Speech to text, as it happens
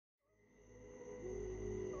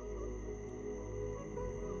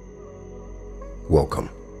Welcome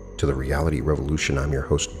to the Reality Revolution. I'm your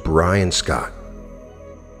host, Brian Scott.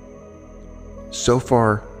 So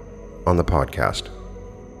far on the podcast,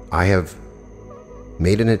 I have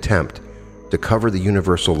made an attempt to cover the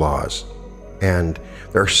universal laws. And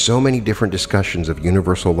there are so many different discussions of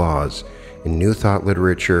universal laws in New Thought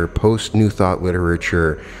literature, post-New Thought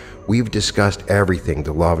literature. We've discussed everything: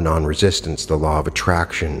 the law of non-resistance, the law of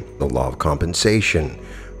attraction, the law of compensation,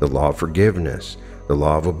 the law of forgiveness, the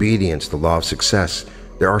law of obedience, the law of success.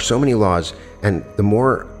 There are so many laws, and the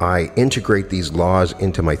more I integrate these laws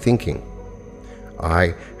into my thinking,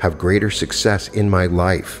 I have greater success in my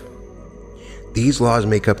life. These laws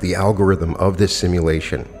make up the algorithm of this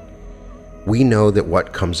simulation. We know that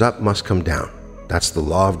what comes up must come down. That's the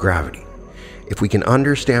law of gravity. If we can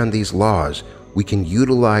understand these laws, we can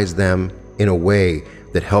utilize them in a way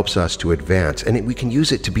that helps us to advance, and we can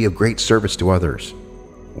use it to be of great service to others.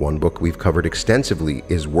 One book we've covered extensively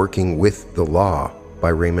is Working with the Law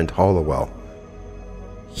by Raymond Holliwell.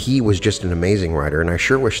 He was just an amazing writer, and I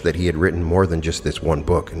sure wish that he had written more than just this one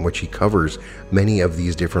book in which he covers many of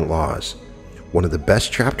these different laws. One of the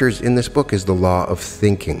best chapters in this book is the law of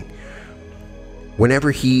thinking. Whenever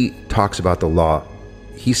he talks about the law,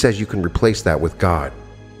 he says you can replace that with God.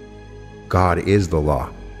 God is the law.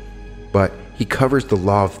 But he covers the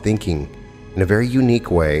law of thinking in a very unique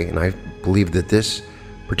way, and I believe that this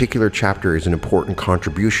particular chapter is an important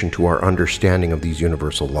contribution to our understanding of these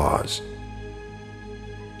universal laws.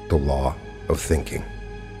 The law of thinking.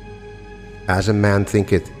 As a man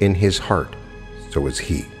thinketh in his heart, so is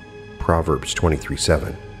he. Proverbs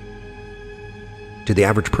 23:7. To the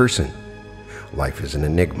average person, life is an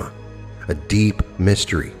enigma, a deep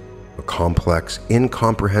mystery, a complex,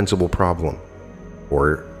 incomprehensible problem,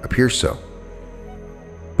 or appears so.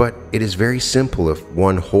 But it is very simple if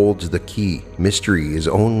one holds the key. Mystery is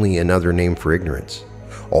only another name for ignorance.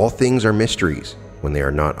 All things are mysteries when they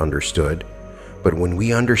are not understood, but when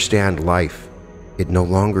we understand life, it no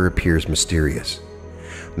longer appears mysterious.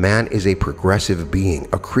 Man is a progressive being,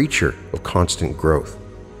 a creature of constant growth,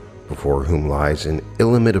 before whom lies an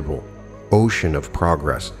illimitable ocean of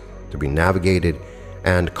progress to be navigated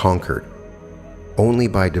and conquered only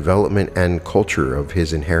by development and culture of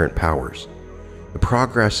his inherent powers. The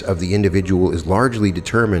progress of the individual is largely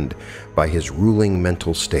determined by his ruling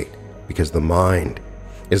mental state, because the mind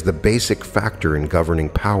is the basic factor in governing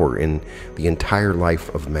power in the entire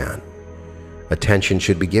life of man. Attention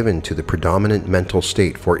should be given to the predominant mental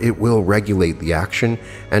state, for it will regulate the action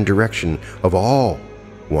and direction of all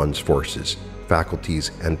one's forces,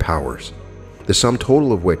 faculties, and powers, the sum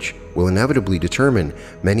total of which will inevitably determine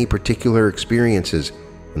many particular experiences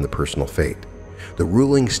and the personal fate. The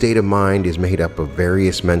ruling state of mind is made up of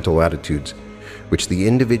various mental attitudes which the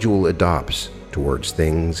individual adopts towards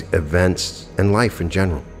things, events, and life in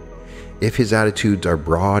general. If his attitudes are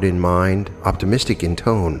broad in mind, optimistic in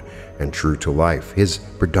tone, and true to life, his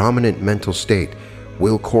predominant mental state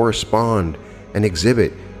will correspond and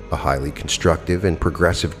exhibit a highly constructive and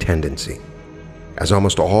progressive tendency. As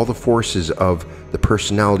almost all the forces of the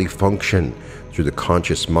personality function through the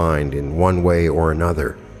conscious mind in one way or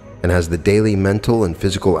another, and as the daily mental and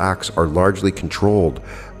physical acts are largely controlled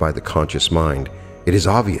by the conscious mind, it is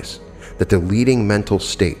obvious that the leading mental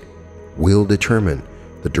state will determine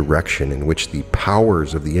the direction in which the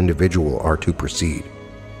powers of the individual are to proceed.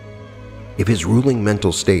 If his ruling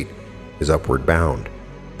mental state is upward bound,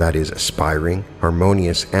 that is, aspiring,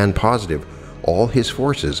 harmonious, and positive, all his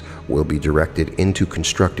forces will be directed into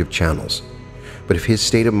constructive channels. But if his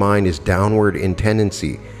state of mind is downward in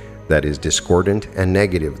tendency, that is, discordant and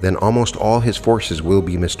negative, then almost all his forces will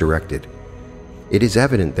be misdirected. It is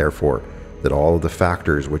evident, therefore, that all of the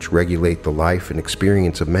factors which regulate the life and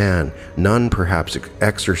experience of man, none perhaps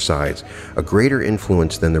exercise a greater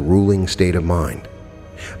influence than the ruling state of mind.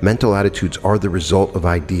 Mental attitudes are the result of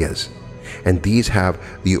ideas, and these have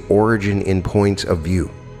the origin in points of view.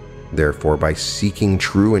 Therefore, by seeking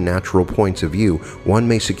true and natural points of view, one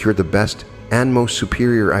may secure the best and most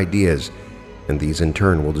superior ideas, and these in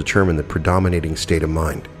turn will determine the predominating state of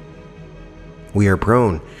mind. We are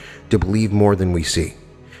prone to believe more than we see.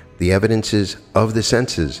 The evidences of the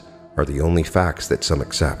senses are the only facts that some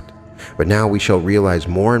accept. But now we shall realize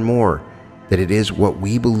more and more that it is what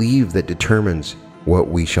we believe that determines what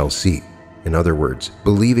we shall see. In other words,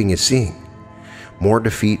 believing is seeing. More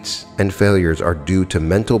defeats and failures are due to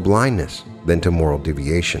mental blindness than to moral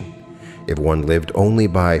deviation. If one lived only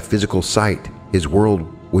by physical sight, his world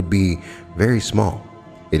would be very small.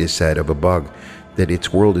 It is said of a bug that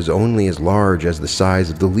its world is only as large as the size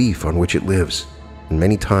of the leaf on which it lives, and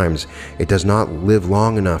many times it does not live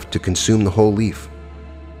long enough to consume the whole leaf.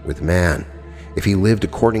 With man, if he lived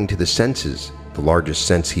according to the senses, The largest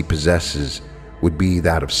sense he possesses would be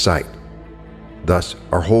that of sight. Thus,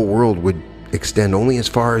 our whole world would extend only as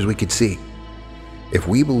far as we could see. If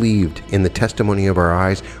we believed in the testimony of our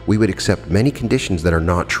eyes, we would accept many conditions that are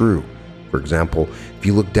not true. For example, if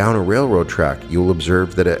you look down a railroad track, you will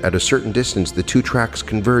observe that at a certain distance, the two tracks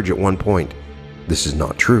converge at one point. This is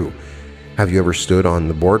not true. Have you ever stood on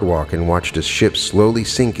the boardwalk and watched a ship slowly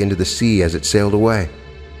sink into the sea as it sailed away?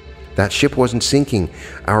 That ship wasn't sinking.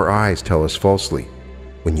 Our eyes tell us falsely.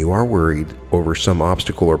 When you are worried over some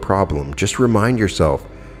obstacle or problem, just remind yourself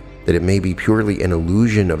that it may be purely an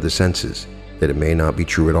illusion of the senses, that it may not be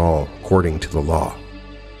true at all, according to the law.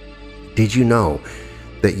 Did you know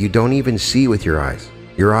that you don't even see with your eyes?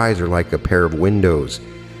 Your eyes are like a pair of windows.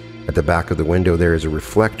 At the back of the window there is a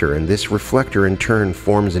reflector, and this reflector in turn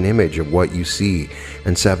forms an image of what you see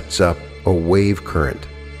and sets up a wave current.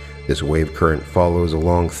 This wave current follows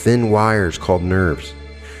along thin wires called nerves.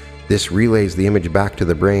 This relays the image back to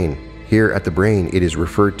the brain. Here at the brain, it is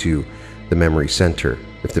referred to the memory center.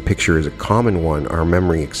 If the picture is a common one, our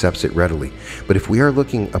memory accepts it readily. But if we are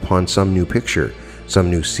looking upon some new picture, some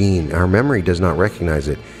new scene, our memory does not recognize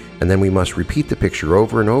it, and then we must repeat the picture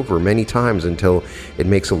over and over many times until it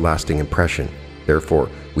makes a lasting impression. Therefore,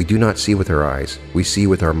 we do not see with our eyes, we see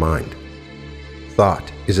with our mind. Thought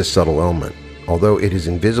is a subtle element. Although it is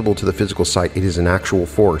invisible to the physical sight, it is an actual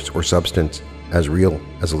force or substance as real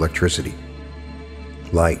as electricity,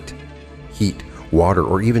 light, heat, water,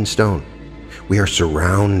 or even stone. We are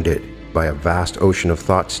surrounded by a vast ocean of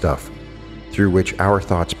thought stuff through which our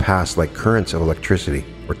thoughts pass like currents of electricity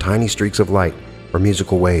or tiny streaks of light or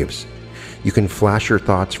musical waves. You can flash your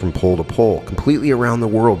thoughts from pole to pole, completely around the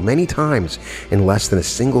world many times in less than a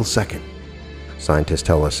single second. Scientists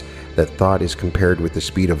tell us that thought is compared with the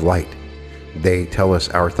speed of light. They tell us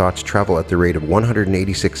our thoughts travel at the rate of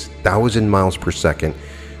 186,000 miles per second.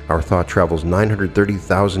 Our thought travels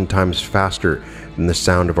 930,000 times faster than the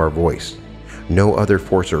sound of our voice. No other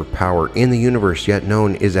force or power in the universe yet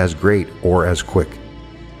known is as great or as quick.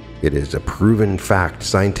 It is a proven fact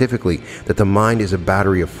scientifically that the mind is a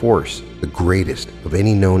battery of force, the greatest of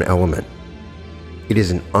any known element. It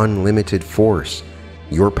is an unlimited force.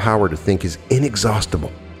 Your power to think is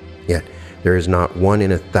inexhaustible. Yet, there is not 1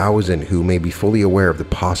 in 1,000 who may be fully aware of the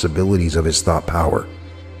possibilities of his thought power.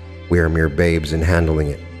 We are mere babes in handling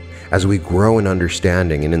it. As we grow in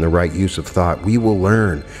understanding and in the right use of thought, we will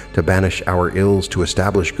learn to banish our ills to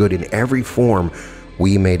establish good in every form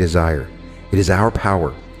we may desire. It is our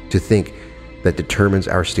power to think that determines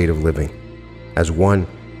our state of living. As one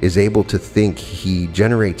is able to think, he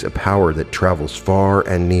generates a power that travels far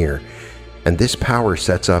and near, and this power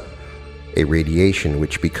sets up a radiation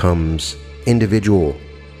which becomes individual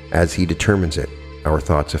as he determines it. Our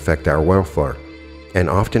thoughts affect our welfare and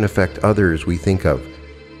often affect others we think of.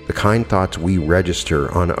 The kind thoughts we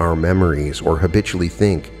register on our memories or habitually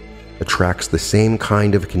think attracts the same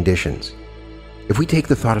kind of conditions. If we take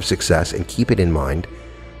the thought of success and keep it in mind,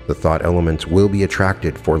 the thought elements will be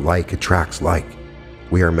attracted, for like attracts like.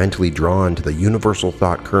 We are mentally drawn to the universal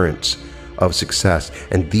thought currents of success,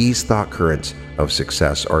 and these thought currents of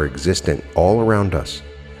success are existent all around us.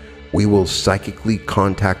 We will psychically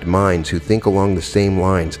contact minds who think along the same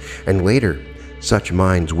lines, and later, such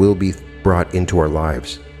minds will be brought into our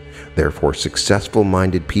lives. Therefore,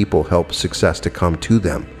 successful-minded people help success to come to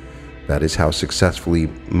them. That is how successfully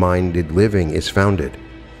minded living is founded.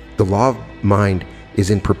 The law of mind is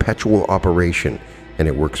in perpetual operation, and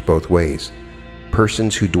it works both ways.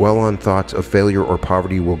 Persons who dwell on thoughts of failure or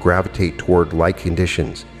poverty will gravitate toward like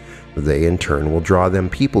conditions. They, in turn, will draw them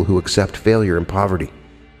people who accept failure and poverty.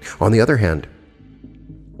 On the other hand,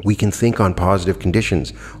 we can think on positive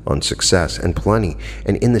conditions, on success and plenty,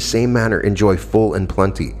 and in the same manner enjoy full and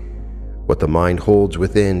plenty. What the mind holds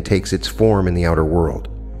within takes its form in the outer world.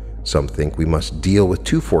 Some think we must deal with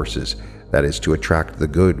two forces, that is, to attract the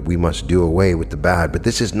good, we must do away with the bad, but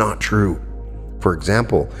this is not true. For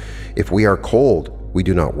example, if we are cold, we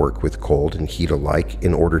do not work with cold and heat alike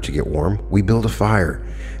in order to get warm. We build a fire,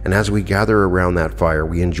 and as we gather around that fire,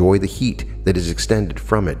 we enjoy the heat that is extended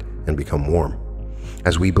from it and become warm.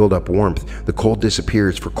 As we build up warmth, the cold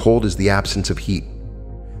disappears, for cold is the absence of heat.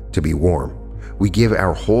 To be warm, we give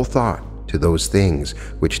our whole thought to those things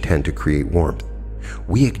which tend to create warmth.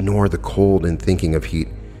 We ignore the cold in thinking of heat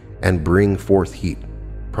and bring forth heat.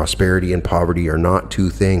 Prosperity and poverty are not two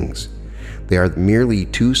things. They are merely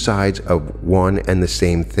two sides of one and the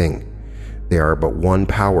same thing. They are but one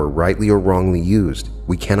power, rightly or wrongly used.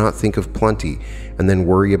 We cannot think of plenty and then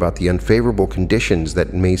worry about the unfavorable conditions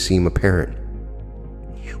that may seem apparent.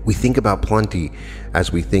 We think about plenty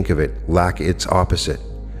as we think of it, lack its opposite,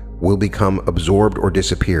 will become absorbed or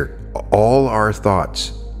disappear. all our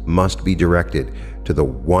thoughts must be directed to the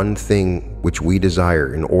one thing which we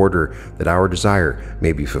desire in order that our desire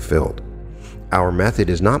may be fulfilled. Our method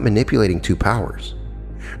is not manipulating two powers,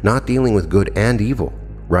 not dealing with good and evil,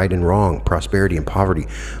 right and wrong, prosperity and poverty.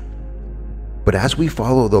 But as we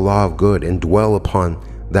follow the law of good and dwell upon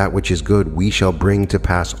that which is good, we shall bring to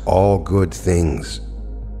pass all good things.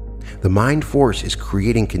 The mind force is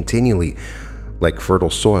creating continually like fertile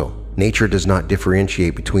soil. Nature does not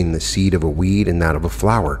differentiate between the seed of a weed and that of a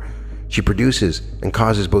flower. She produces and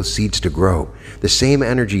causes both seeds to grow. The same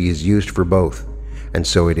energy is used for both. And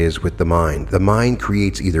so it is with the mind. The mind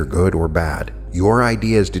creates either good or bad. Your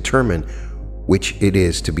ideas determine which it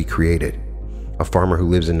is to be created. A farmer who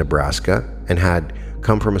lives in Nebraska and had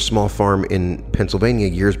come from a small farm in Pennsylvania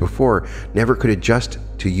years before never could adjust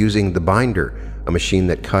to using the binder, a machine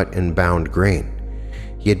that cut and bound grain.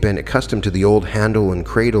 He had been accustomed to the old handle and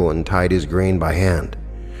cradle and tied his grain by hand.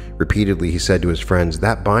 Repeatedly he said to his friends,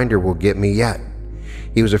 "That binder will get me yet."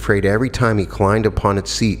 He was afraid every time he climbed upon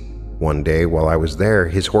its seat. One day, while I was there,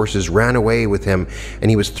 his horses ran away with him, and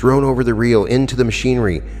he was thrown over the reel into the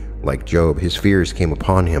machinery. Like Job, his fears came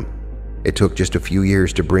upon him. It took just a few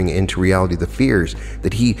years to bring into reality the fears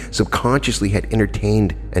that he subconsciously had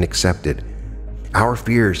entertained and accepted. Our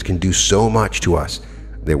fears can do so much to us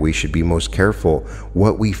that we should be most careful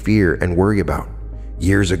what we fear and worry about.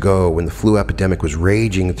 Years ago, when the flu epidemic was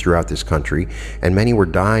raging throughout this country and many were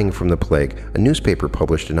dying from the plague, a newspaper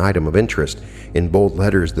published an item of interest. In bold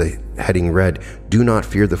letters, the heading read, "Do not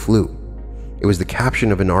fear the flu." It was the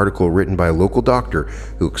caption of an article written by a local doctor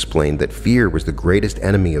who explained that fear was the greatest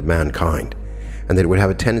enemy of mankind, and that it would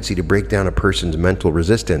have a tendency to break down a person's mental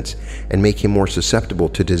resistance and make him more susceptible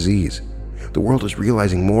to disease. The world is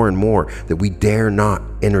realizing more and more that we dare not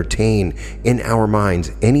entertain in our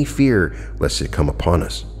minds any fear lest it come upon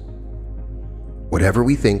us. Whatever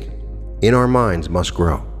we think in our minds must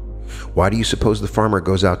grow. Why do you suppose the farmer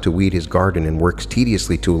goes out to weed his garden and works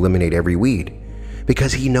tediously to eliminate every weed?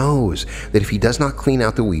 Because he knows that if he does not clean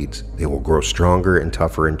out the weeds, they will grow stronger and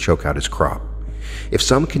tougher and choke out his crop. If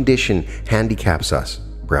some condition handicaps us,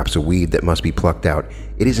 perhaps a weed that must be plucked out,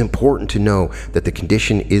 it is important to know that the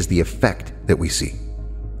condition is the effect that we see.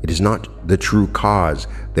 It is not the true cause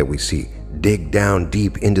that we see. Dig down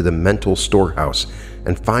deep into the mental storehouse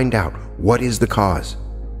and find out what is the cause.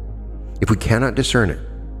 If we cannot discern it,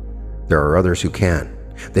 there are others who can.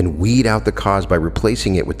 Then weed out the cause by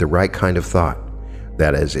replacing it with the right kind of thought.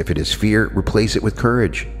 That is, if it is fear, replace it with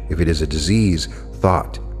courage. If it is a disease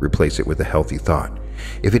thought, replace it with a healthy thought.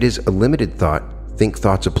 If it is a limited thought, think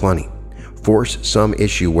thoughts aplenty. Force some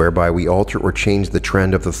issue whereby we alter or change the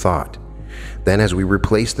trend of the thought. Then as we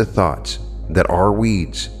replace the thoughts that are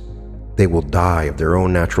weeds, they will die of their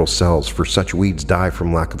own natural selves, for such weeds die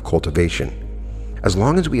from lack of cultivation. As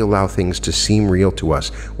long as we allow things to seem real to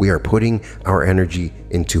us, we are putting our energy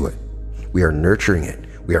into it. We are nurturing it.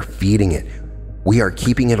 We are feeding it. We are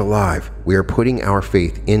keeping it alive. We are putting our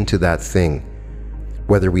faith into that thing,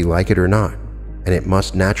 whether we like it or not. And it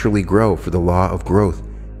must naturally grow, for the law of growth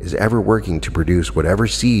is ever working to produce whatever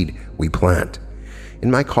seed we plant. In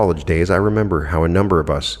my college days, I remember how a number of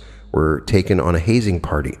us were taken on a hazing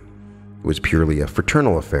party. It was purely a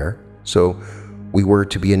fraternal affair, so we were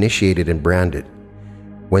to be initiated and branded.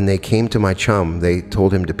 When they came to my chum, they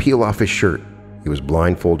told him to peel off his shirt. He was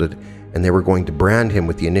blindfolded, and they were going to brand him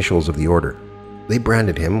with the initials of the order. They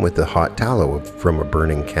branded him with the hot tallow from a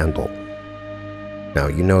burning candle. Now,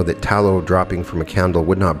 you know that tallow dropping from a candle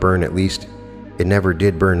would not burn, at least it never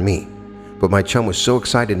did burn me. But my chum was so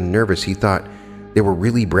excited and nervous he thought they were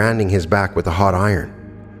really branding his back with a hot iron.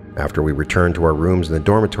 After we returned to our rooms in the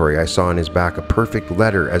dormitory, I saw on his back a perfect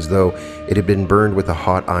letter as though it had been burned with a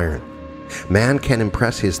hot iron. Man can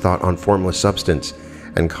impress his thought on formless substance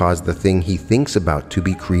and cause the thing he thinks about to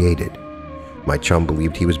be created. My chum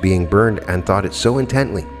believed he was being burned and thought it so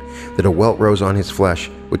intently that a welt rose on his flesh,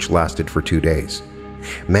 which lasted for 2 days.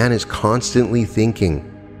 Man is constantly thinking.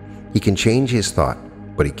 He can change his thought,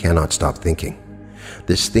 but he cannot stop thinking.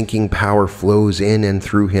 This thinking power flows in and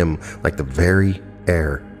through him like the very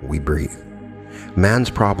air we breathe. Man's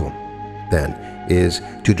problem, then, is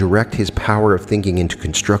to direct his power of thinking into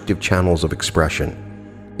constructive channels of expression.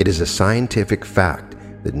 It is a scientific fact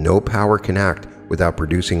that no power can act without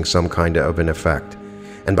producing some kind of an effect.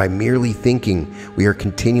 And by merely thinking, we are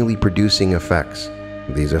continually producing effects.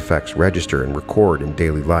 These effects register and record in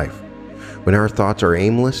daily life. When our thoughts are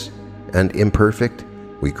aimless and imperfect,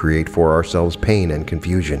 we create for ourselves pain and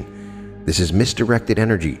confusion. This is misdirected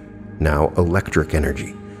energy, now electric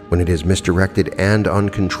energy. When it is misdirected and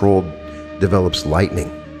uncontrolled, develops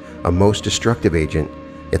lightning, a most destructive agent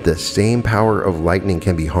Yet the same power of lightning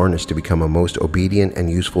can be harnessed to become a most obedient and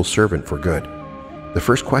useful servant for good. The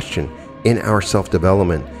first question in our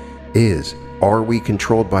self-development is, are we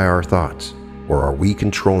controlled by our thoughts, or are we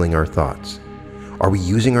controlling our thoughts? Are we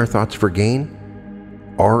using our thoughts for gain?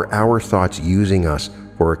 Are our thoughts using us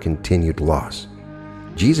for a continued loss?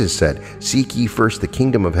 Jesus said, "Seek ye first the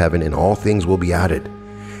kingdom of heaven, and all things will be added."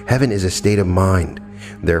 Heaven is a state of mind.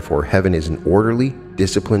 Therefore, heaven is an orderly,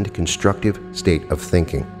 disciplined, constructive state of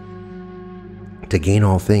thinking. To gain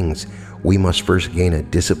all things, we must first gain a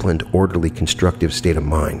disciplined, orderly, constructive state of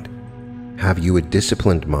mind. Have you a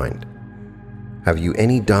disciplined mind? Have you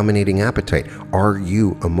any dominating appetite? Are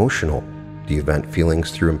you emotional? Do you vent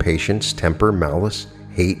feelings through impatience, temper, malice,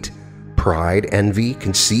 hate, pride, envy,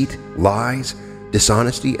 conceit, lies,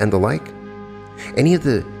 dishonesty, and the like? Any of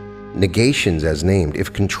the negations as named,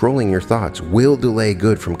 if controlling your thoughts, will delay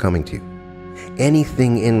good from coming to you.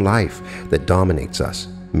 Anything in life that dominates us,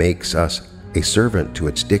 makes us a servant to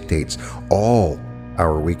its dictates, all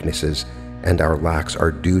our weaknesses and our lacks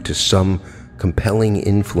are due to some compelling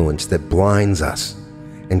influence that blinds us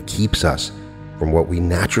and keeps us from what we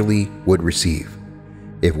naturally would receive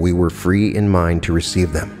if we were free in mind to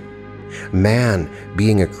receive them. Man,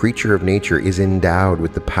 being a creature of nature, is endowed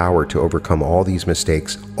with the power to overcome all these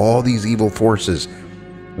mistakes, all these evil forces.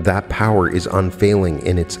 That power is unfailing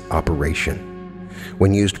in its operation.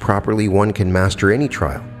 When used properly, one can master any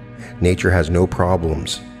trial. Nature has no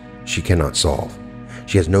problems she cannot solve.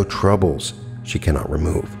 She has no troubles she cannot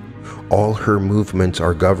remove. All her movements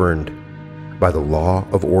are governed by the law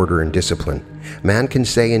of order and discipline. Man can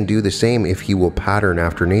say and do the same if he will pattern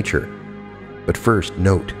after nature. But first,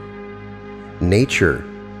 note, nature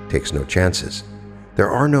takes no chances. There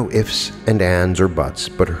are no ifs and ands or buts,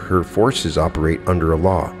 but her forces operate under a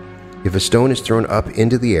law. If a stone is thrown up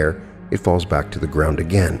into the air, it falls back to the ground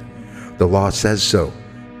again. The law says so.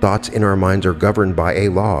 Thoughts in our minds are governed by a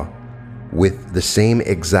law with the same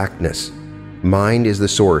exactness. Mind is the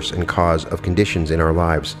source and cause of conditions in our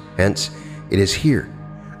lives. Hence, it is here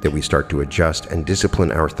that we start to adjust and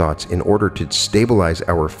discipline our thoughts in order to stabilize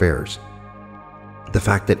our affairs. The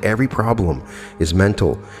fact that every problem is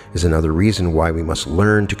mental is another reason why we must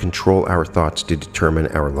learn to control our thoughts to determine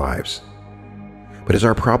our lives. But is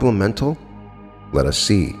our problem mental? Let us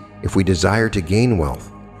see. If we desire to gain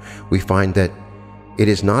wealth, we find that it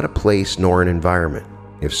is not a place nor an environment.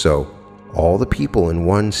 If so, all the people in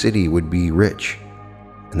one city would be rich,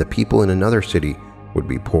 and the people in another city would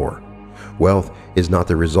be poor. Wealth is not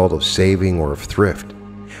the result of saving or of thrift.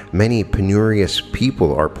 Many penurious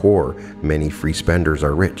people are poor, many free spenders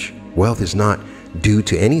are rich. Wealth is not due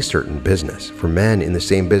to any certain business, for men in the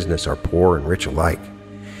same business are poor and rich alike.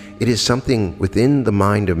 It is something within the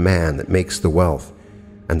mind of man that makes the wealth,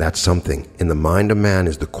 and that something in the mind of man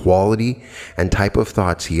is the quality and type of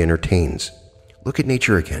thoughts he entertains. Look at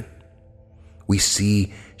nature again. We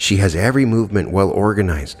see she has every movement well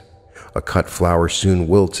organized. A cut flower soon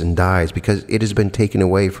wilts and dies because it has been taken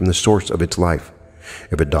away from the source of its life.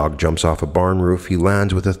 If a dog jumps off a barn roof, he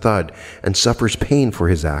lands with a thud and suffers pain for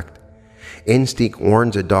his act. Instinct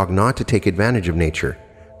warns a dog not to take advantage of nature.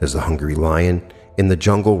 Does the hungry lion in the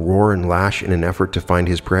jungle roar and lash in an effort to find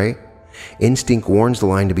his prey? Instinct warns the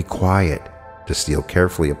lion to be quiet, to steal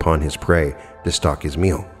carefully upon his prey, to stalk his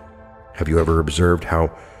meal. Have you ever observed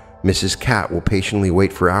how Mrs. Cat will patiently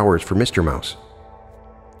wait for hours for Mr. Mouse?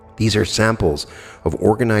 These are samples of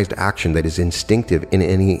organized action that is instinctive in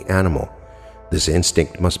any animal. This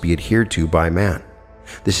instinct must be adhered to by man.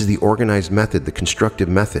 This is the organized method, the constructive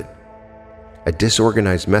method. A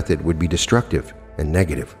disorganized method would be destructive and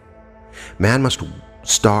negative. Man must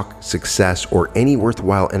stalk success or any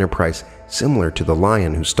worthwhile enterprise similar to the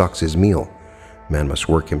lion who stalks his meal. Man must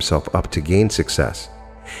work himself up to gain success.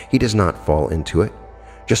 He does not fall into it.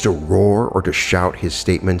 Just to roar or to shout his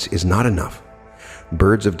statements is not enough.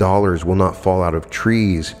 Birds of dollars will not fall out of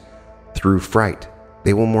trees through fright.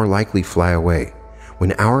 They will more likely fly away.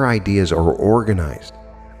 When our ideas are organized,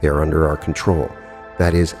 they are under our control.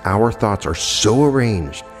 That is, our thoughts are so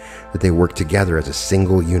arranged that they work together as a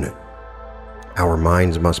single unit. Our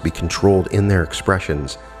minds must be controlled in their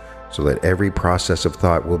expressions so that every process of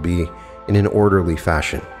thought will be in an orderly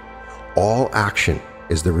fashion. All action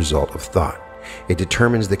is the result of thought. It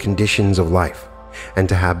determines the conditions of life. And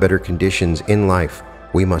to have better conditions in life,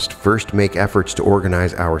 we must first make efforts to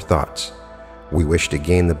organize our thoughts. We wish to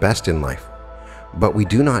gain the best in life, but we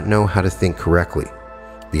do not know how to think correctly.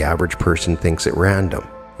 The average person thinks at random.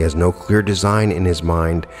 He has no clear design in his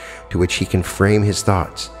mind to which he can frame his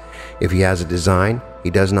thoughts. If he has a design, he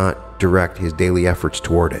does not direct his daily efforts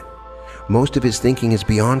toward it. Most of his thinking is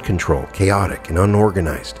beyond control, chaotic, and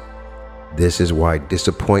unorganized. This is why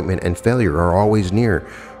disappointment and failure are always near,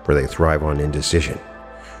 for they thrive on indecision.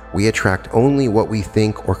 We attract only what we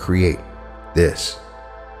think or create. This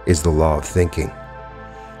is the law of thinking.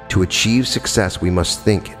 To achieve success, we must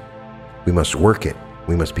think it. We must work it.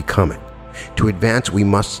 We must become it. To advance, we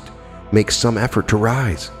must make some effort to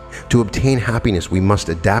rise. To obtain happiness, we must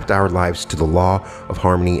adapt our lives to the law of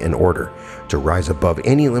harmony and order. To rise above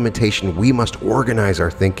any limitation, we must organize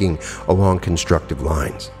our thinking along constructive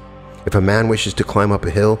lines. If a man wishes to climb up a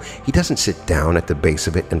hill, he doesn't sit down at the base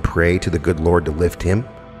of it and pray to the good Lord to lift him,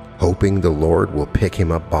 hoping the Lord will pick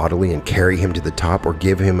him up bodily and carry him to the top or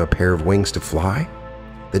give him a pair of wings to fly.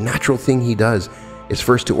 The natural thing he does is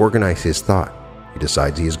first to organize his thought. He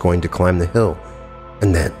decides he is going to climb the hill,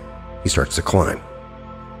 and then he starts to climb.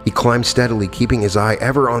 He climbs steadily, keeping his eye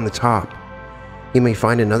ever on the top. He may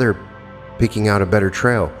find another picking out a better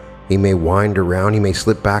trail. He may wind around. He may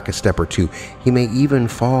slip back a step or two. He may even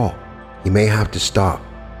fall. He may have to stop,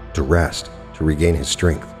 to rest, to regain his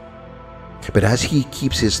strength. But as he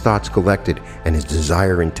keeps his thoughts collected and his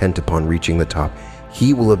desire intent upon reaching the top,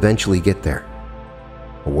 he will eventually get there.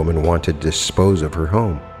 A woman wanted to dispose of her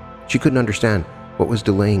home. She couldn't understand what was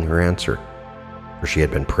delaying her answer, for she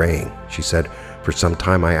had been praying. She said, "For some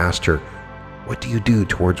time I asked her, 'What do you do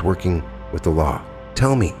towards working with the law?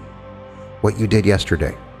 Tell me what you did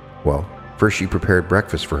yesterday.' Well, first she prepared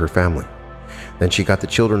breakfast for her family. Then she got the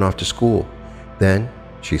children off to school. Then,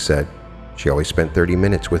 she said, she always spent 30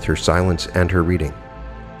 minutes with her silence and her reading.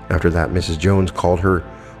 After that, Mrs. Jones called her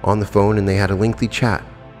on the phone and they had a lengthy chat,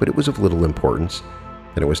 but it was of little importance.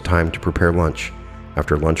 Then it was time to prepare lunch.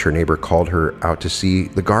 After lunch, her neighbor called her out to see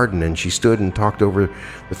the garden and she stood and talked over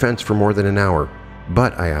the fence for more than an hour.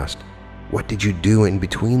 But, I asked, 'What did you do in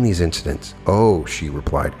between these incidents?' 'Oh,' she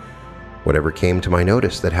replied, 'whatever came to my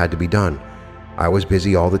notice that had to be done. I was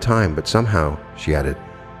busy all the time, but somehow,' she added,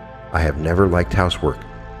 'I have never liked housework.'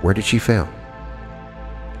 Where did she fail?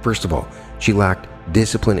 First of all, she lacked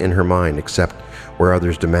discipline in her mind except where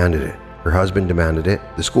others demanded it. Her husband demanded it,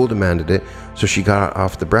 the school demanded it, so she got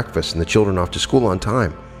off the breakfast and the children off to school on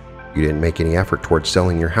time. You didn't make any effort towards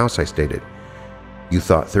selling your house, I stated. You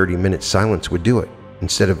thought 30 minutes silence would do it.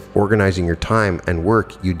 Instead of organizing your time and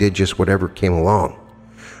work, you did just whatever came along.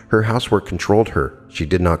 Her housework controlled her. She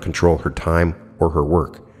did not control her time or her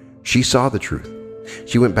work. She saw the truth.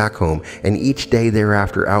 She went back home and each day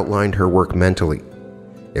thereafter outlined her work mentally.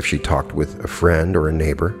 If she talked with a friend or a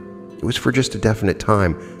neighbor, it was for just a definite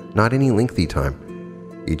time, not any lengthy time.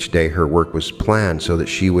 Each day her work was planned so that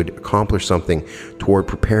she would accomplish something toward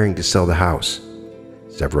preparing to sell the house.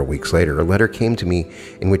 Several weeks later, a letter came to me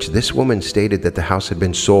in which this woman stated that the house had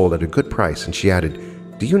been sold at a good price, and she added,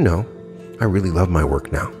 "Do you know, I really love my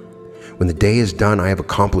work now. When the day is done, I have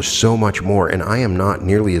accomplished so much more, and I am not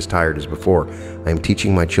nearly as tired as before. I am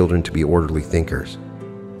teaching my children to be orderly thinkers."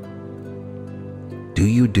 Do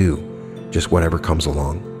you do just whatever comes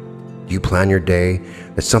along? Do you plan your day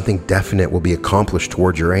that something definite will be accomplished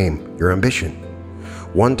towards your aim, your ambition?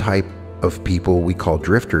 One type of people we call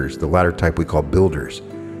drifters, the latter type we call builders.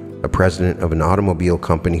 A president of an automobile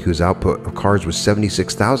company whose output of cars was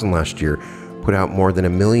 76,000 last year put out more than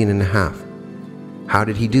 1.5 million. How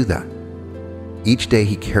did he do that? Each day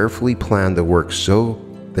he carefully planned the work so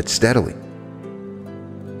that steadily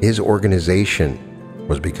his organization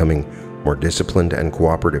was becoming more disciplined and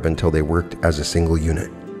cooperative until they worked as a single unit.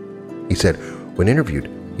 He said, when interviewed,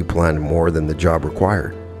 he planned more than the job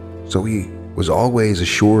required, so he was always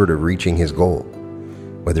assured of reaching his goal.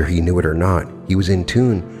 Whether he knew it or not, he was in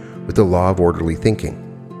tune with the law of orderly thinking.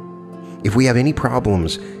 If we have any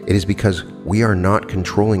problems, it is because we are not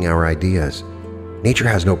controlling our ideas. Nature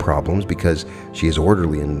has no problems because she is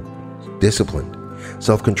orderly and disciplined.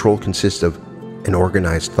 Self-control consists of an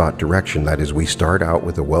organized thought direction. That is, we start out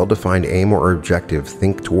with a well-defined aim or objective,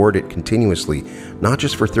 think toward it continuously, not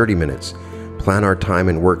just for 30 minutes. Plan our time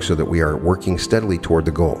and work so that we are working steadily toward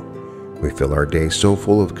the goal. We fill our day so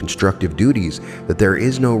full of constructive duties that there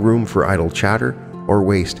is no room for idle chatter or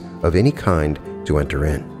waste of any kind to enter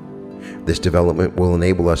in. This development will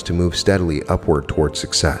enable us to move steadily upward toward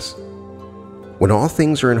success. When all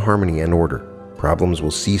things are in harmony and order, problems will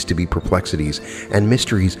cease to be perplexities and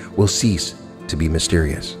mysteries will cease to be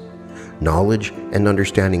mysterious. Knowledge and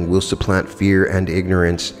understanding will supplant fear and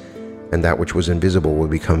ignorance, and that which was invisible will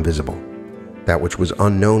become visible. That which was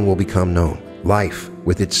unknown will become known. Life,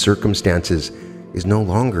 with its circumstances, is no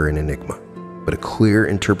longer an enigma, but a clear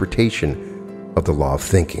interpretation of the law of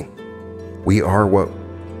thinking. We are what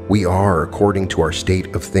we are according to our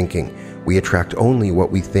state of thinking. We attract only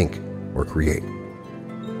what we think or create.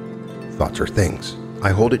 Thoughts are things.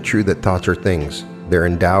 I hold it true that thoughts are things. They're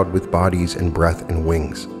endowed with bodies and breath and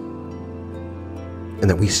wings. and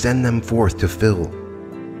that we send them forth to fill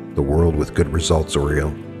the world with good results or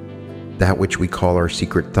ill. That which we call our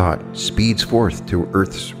secret thought speeds forth to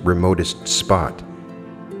Earth's remotest spot,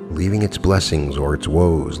 leaving its blessings or its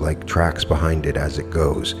woes like tracks behind it as it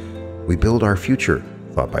goes. We build our future,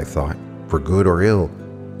 thought by thought, for good or ill,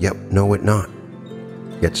 yet know it not.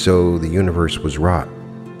 Yet so the universe was wrought.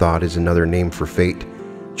 Thought is another name for fate.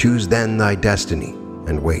 Choose then thy destiny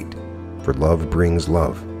and wait, for love brings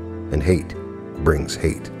love, and hate brings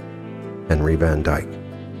hate. Henry Van Dyke.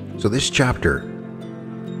 So this chapter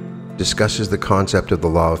discusses the concept of the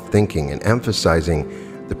law of thinking and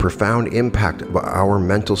emphasizing the profound impact of our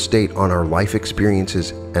mental state on our life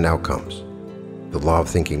experiences and outcomes. The law of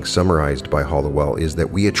thinking, summarized by Holliwell, is that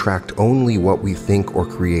we attract only what we think or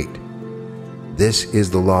create. This is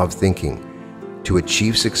the law of thinking. To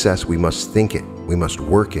achieve success, we must think it, we must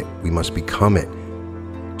work it, we must become it.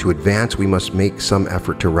 To advance, we must make some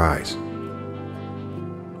effort to rise.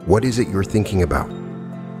 What is it you're thinking about?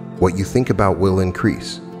 What you think about will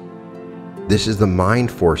increase. This is the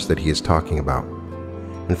mind force that he is talking about.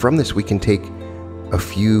 And from this, we can take a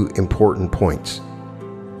few important points.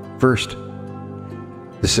 First,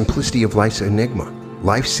 the simplicity of life's enigma.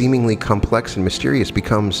 Life seemingly complex and mysterious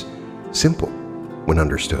becomes simple when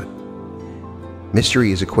understood.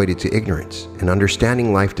 Mystery is equated to ignorance, and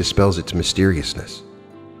understanding life dispels its mysteriousness.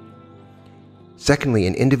 Secondly,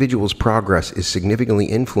 an individual's progress is significantly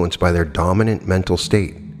influenced by their dominant mental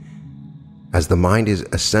state, as the mind is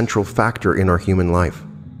a central factor in our human life.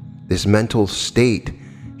 This mental state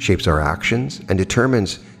shapes our actions and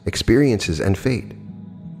determines experiences and fate.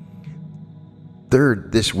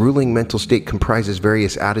 Third, this ruling mental state comprises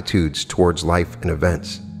various attitudes towards life and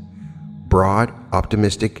events. Broad,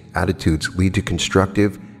 optimistic attitudes lead to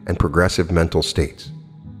constructive and progressive mental states.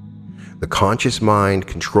 The conscious mind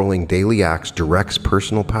controlling daily acts directs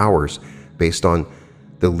personal powers based on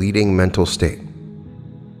the leading mental state.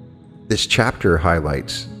 This chapter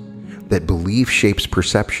highlights that belief shapes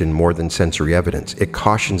perception more than sensory evidence. It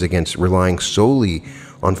cautions against relying solely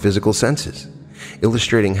on physical senses,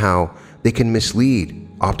 illustrating how they can mislead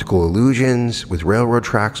optical illusions with railroad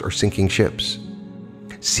tracks or sinking ships.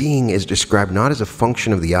 Seeing is described not as a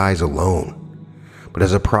function of the eyes alone, but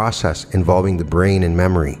as a process involving the brain and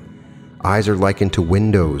memory. Eyes are likened to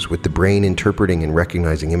windows, with the brain interpreting and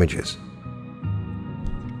recognizing images.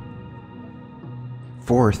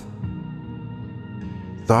 Fourth,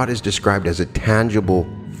 thought is described as a tangible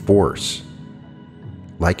force,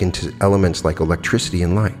 likened to elements like electricity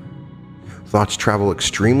and light. Thoughts travel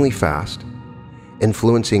extremely fast,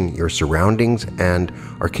 influencing your surroundings, and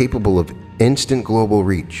are capable of instant global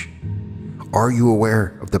reach. Are you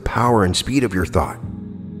aware of the power and speed of your thought?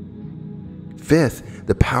 Fifth,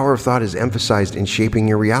 the power of thought is emphasized in shaping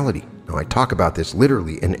your reality. Now, I talk about this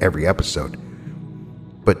literally in every episode.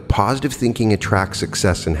 But positive thinking attracts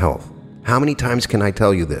success and health. How many times can I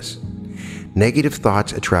tell you this? Negative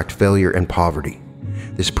thoughts attract failure and poverty.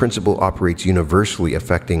 This principle operates universally,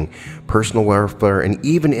 affecting personal welfare and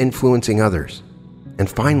even influencing others. And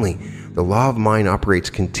finally, the law of mind operates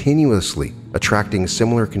continuously, attracting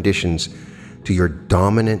similar conditions to your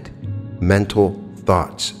dominant mental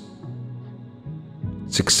thoughts.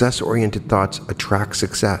 Success-oriented thoughts attract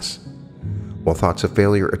success, while thoughts of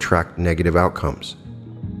failure attract negative outcomes.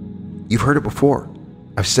 You've heard it before.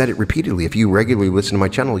 I've said it repeatedly. If you regularly listen to my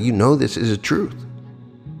channel, you know this is a truth.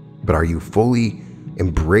 But are you fully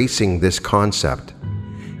embracing this concept?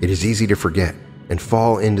 It is easy to forget and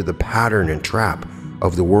fall into the pattern and trap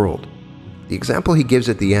of the world. The example he gives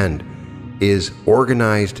at the end is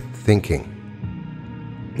organized thinking.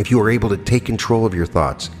 If you are able to take control of your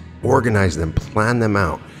thoughts, organize them, plan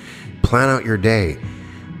out your day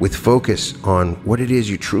with focus on what it is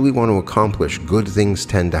you truly want to accomplish, good things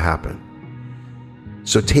tend to happen.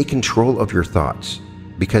 So take control of your thoughts,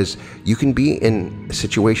 because you can be in a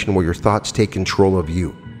situation where your thoughts take control of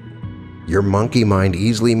you. Your monkey mind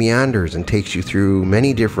easily meanders and takes you through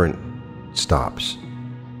many different stops.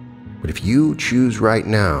 But if you choose right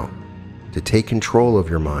now to take control of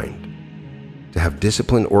your mind, to have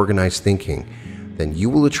disciplined, organized thinking, then you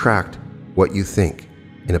will attract what you think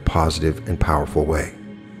in a positive and powerful way.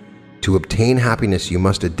 To obtain happiness, you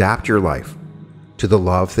must adapt your life to the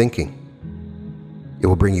law of thinking. It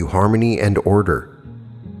will bring you harmony and order.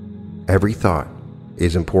 Every thought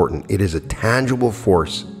is important. It is a tangible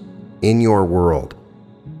force in your world.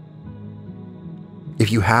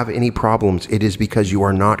 If you have any problems, it is because you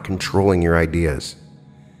are not controlling your ideas.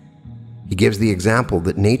 He gives the example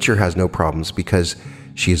that nature has no problems because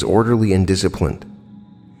she is orderly and disciplined.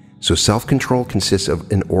 So self-control consists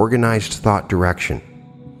of an organized thought direction.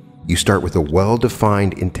 You start with a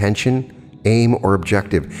well-defined intention aim, or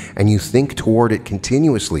objective, and you think toward it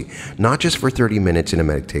continuously, not just for 30 minutes in a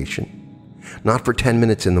meditation, not for 10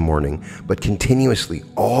 minutes in the morning, but continuously,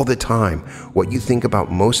 all the time, what you think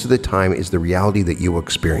about most of the time is the reality that you will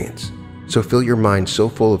experience. So fill your mind so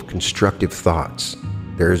full of constructive thoughts.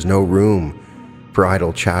 There is no room for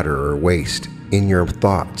idle chatter or waste in your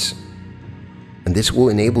thoughts. And this will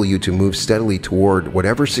enable you to move steadily toward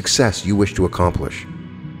whatever success you wish to accomplish.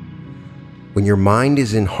 When your mind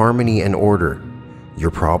is in harmony and order,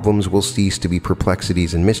 your problems will cease to be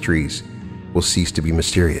perplexities and mysteries will cease to be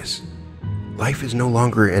mysterious. Life is no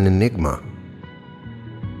longer an enigma,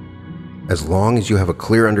 as long as you have a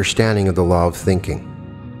clear understanding of the law of thinking.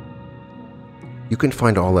 You can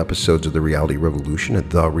find all episodes of The Reality Revolution at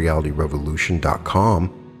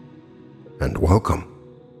therealityrevolution.com, and welcome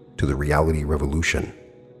to The Reality Revolution.